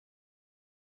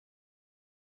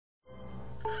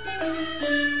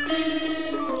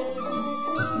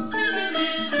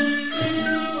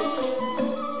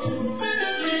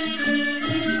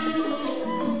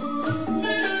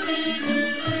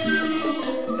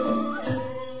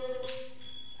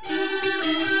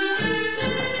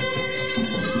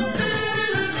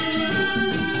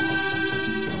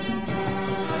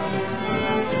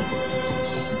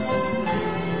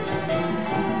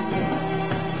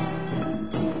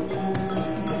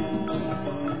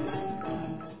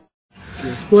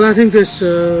Well, I think this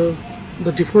the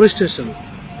deforestation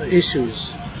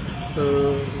issues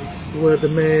were the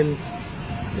main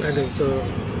kind of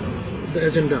the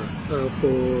agenda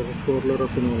for a lot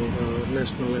of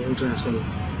national and international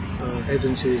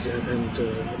agencies and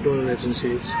donor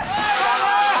agencies.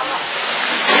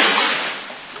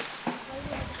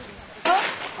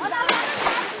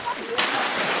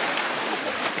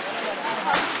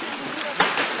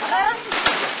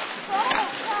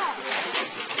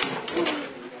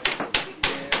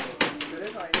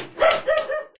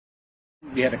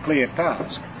 We had a clear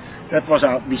task. That was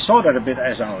we saw that a bit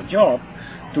as our job,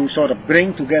 to sort of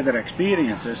bring together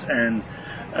experiences and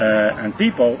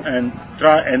people and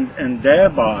try and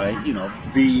thereby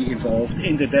be involved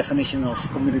in the definition of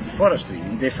community forestry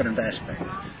in different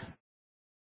aspects.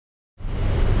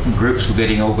 Groups were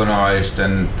getting organised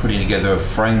and putting together a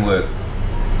framework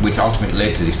which ultimately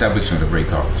led to the establishment of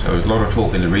RECOF. So there was a lot of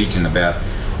talk in the region about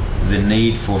the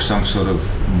need for some sort of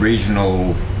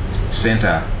regional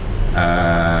centre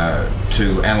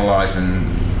to analyse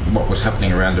what was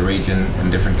happening around the region in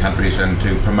different countries and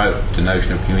to promote the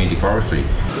notion of community forestry.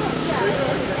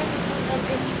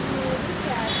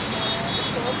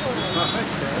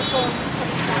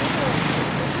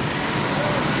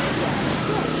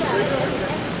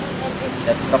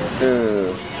 That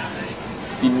Dr.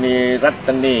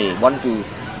 Sineratane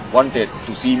wanted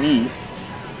to see me.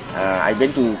 I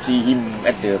went to see him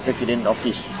at the President's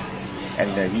office,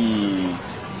 and he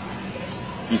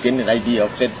sent an idea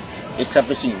of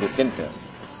establishing the center.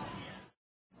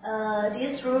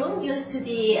 This room used to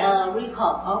be a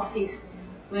RECOF office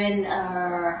when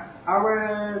our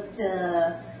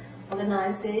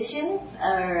organization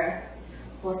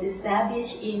was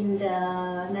established in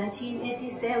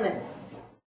 1987.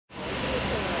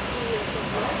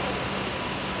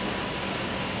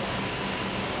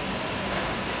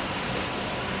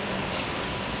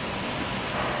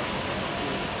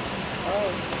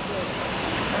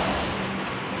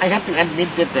 I have to admit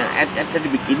that at the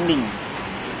beginning,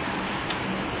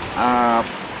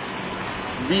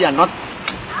 we are not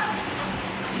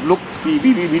we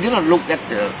did not look at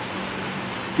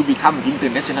to become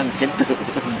international center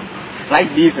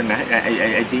like this, and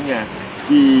I think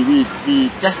we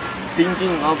just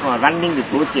thinking of running the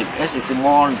project as a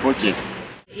small project.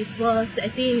 It was, I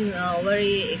think,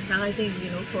 very exciting,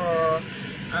 for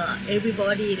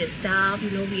everybody, the staff.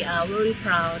 We are very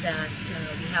proud that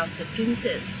we have the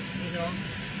princess.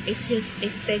 It's just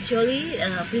especially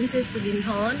Princess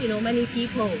Linhorn. Many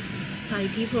people, Thai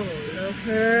people, love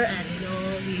her, and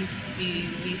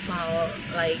we found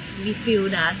we feel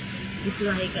that it's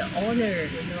like an honor,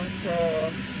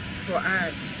 for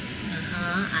us,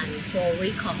 and for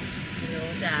RECOF,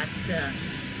 that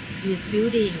this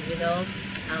building,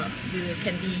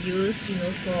 can be used,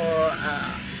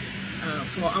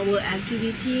 for our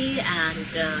activity,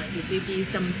 and it will be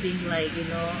something like,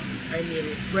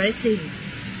 blessing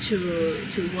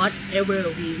to whatever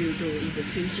we will do in the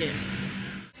future.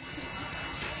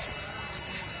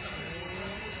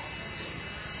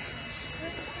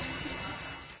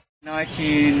 In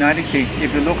 1996,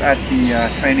 if you look at the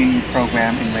training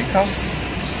program in RECOF,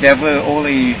 there were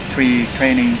only three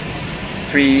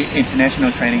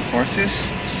international training courses.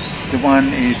 The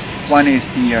one is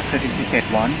the certificate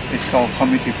one. It's called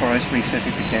Community Forestry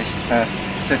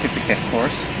certificate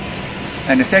course.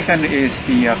 And the second is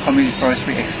the Community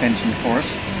Forestry extension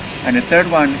course. And the third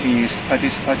one is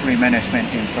participatory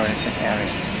management in forested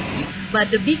areas. But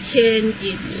the big change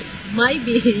might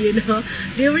be,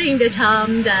 during the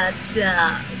time that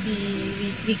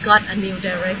we got a new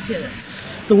director.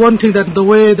 The one thing that the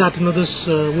way that this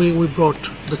we brought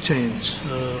the change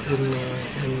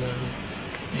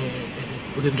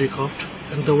within RECOF,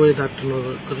 and the way that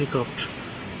the RECOF,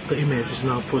 the image is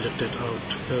now projected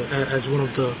out as one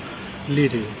of the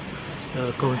leading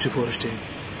community forestry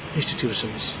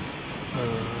institutions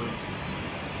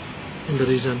in the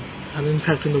region and in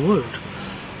fact in the world,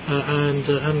 and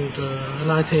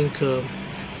I think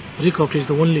RECOF is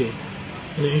the only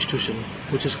institution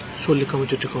which is solely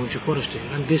committed to community forestry,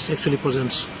 and this actually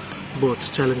presents both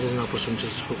challenges and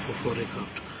opportunities for RECOF.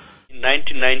 In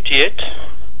 1998,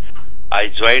 I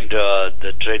joined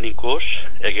the training course,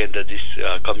 again this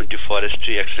community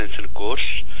forestry extension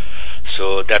course.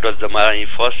 So that was my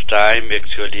first time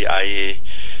actually I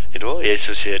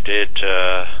associated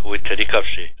with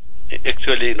RECOFTC.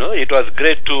 Actually, it was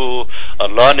great to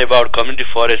learn about community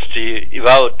forestry,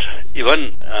 about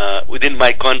even within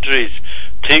my countries,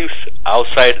 things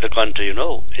outside the country,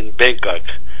 in Bangkok,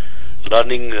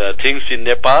 learning things in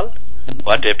Nepal,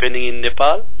 what happening in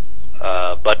Nepal,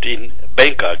 but in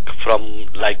Bangkok from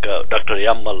Dr.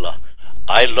 Yammalla.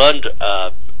 I learned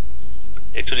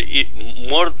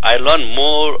I learned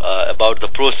more about the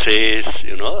process,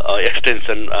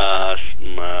 extension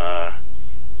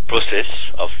process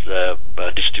of the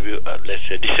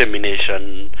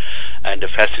dissemination and the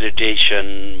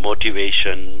facilitation,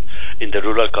 motivation in the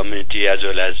rural community as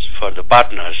well as for the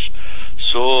partners.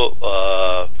 So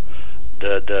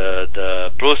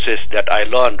the process that I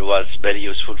learned was very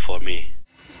useful for me.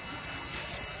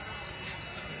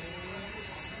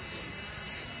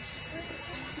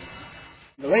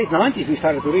 In the late 90s, we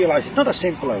started to realize it's not as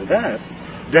simple as that.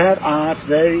 There are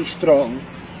very strong,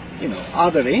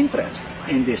 other interests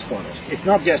in this forest. It's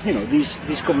not just,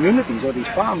 these communities or these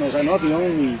farmers are not the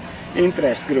only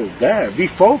interest group there. We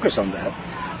focus on that,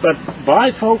 but by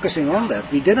focusing on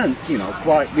that, we didn't, we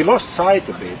lost sight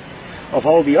a bit of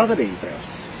all the other interests.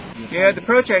 Yeah, the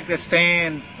project that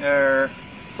stands for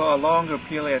a longer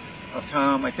period of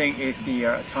time, I think, is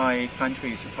the Thai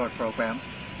Country Support Program,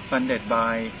 funded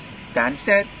by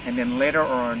Danset, and then later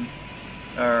on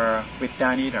with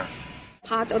Danita.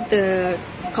 Part of the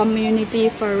community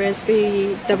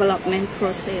forestry development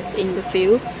process in the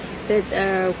field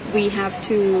that we have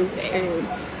to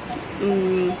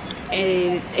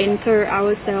enter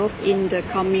ourselves in the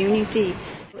community.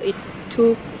 It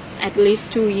took at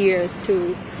least 2 years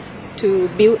to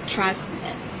build trust.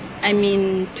 I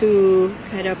mean, to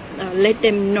kind of let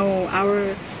them know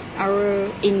our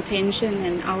intention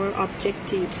and our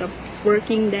objectives of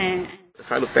working there.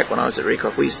 If I look back when I was at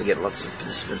RECOF, we used to get lots of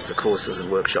participants for courses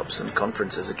and workshops and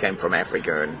conferences that came from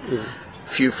Africa and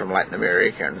few from Latin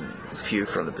America and few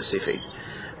from the Pacific.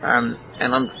 And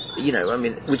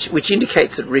which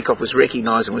indicates that RECOF was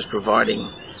recognised and was providing,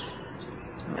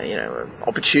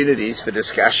 opportunities for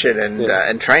discussion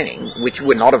and training, which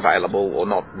were not available or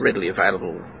not readily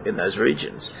available in those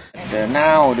regions.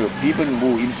 Now the people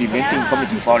who implementing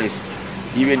community forest,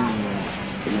 even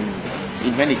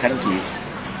in many countries,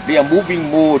 they are moving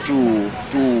more to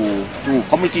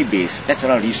community-based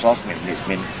natural resource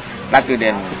management rather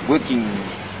than working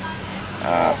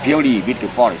purely with the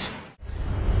forest.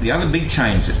 The other big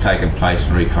change that's taken place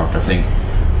in RECOFT, I think,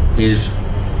 is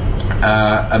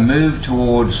a move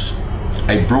towards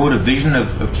a broader vision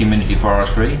of community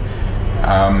forestry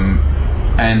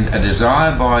and a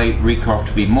desire by RECOFT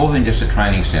to be more than just a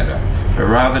training centre, but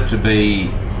rather to be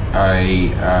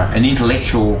an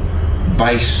intellectual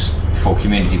base for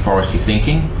community forestry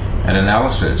thinking and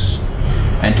analysis,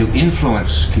 and to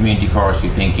influence community forestry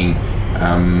thinking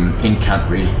in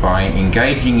countries by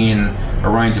engaging in a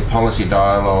range of policy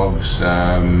dialogues,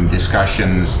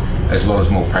 discussions, as well as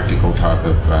more practical type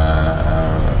of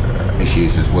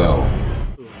issues as well.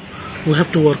 We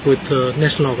have to work with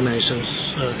national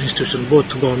organizations, institutions, both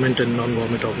government and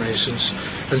non-government organizations,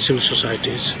 and civil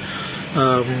societies,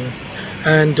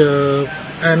 and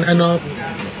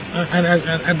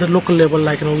at the local level,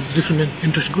 like different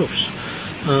interest groups,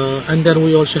 and then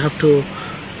we also have to,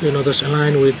 thus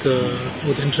align with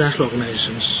international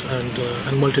organizations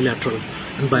and multilateral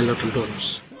and bilateral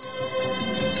donors.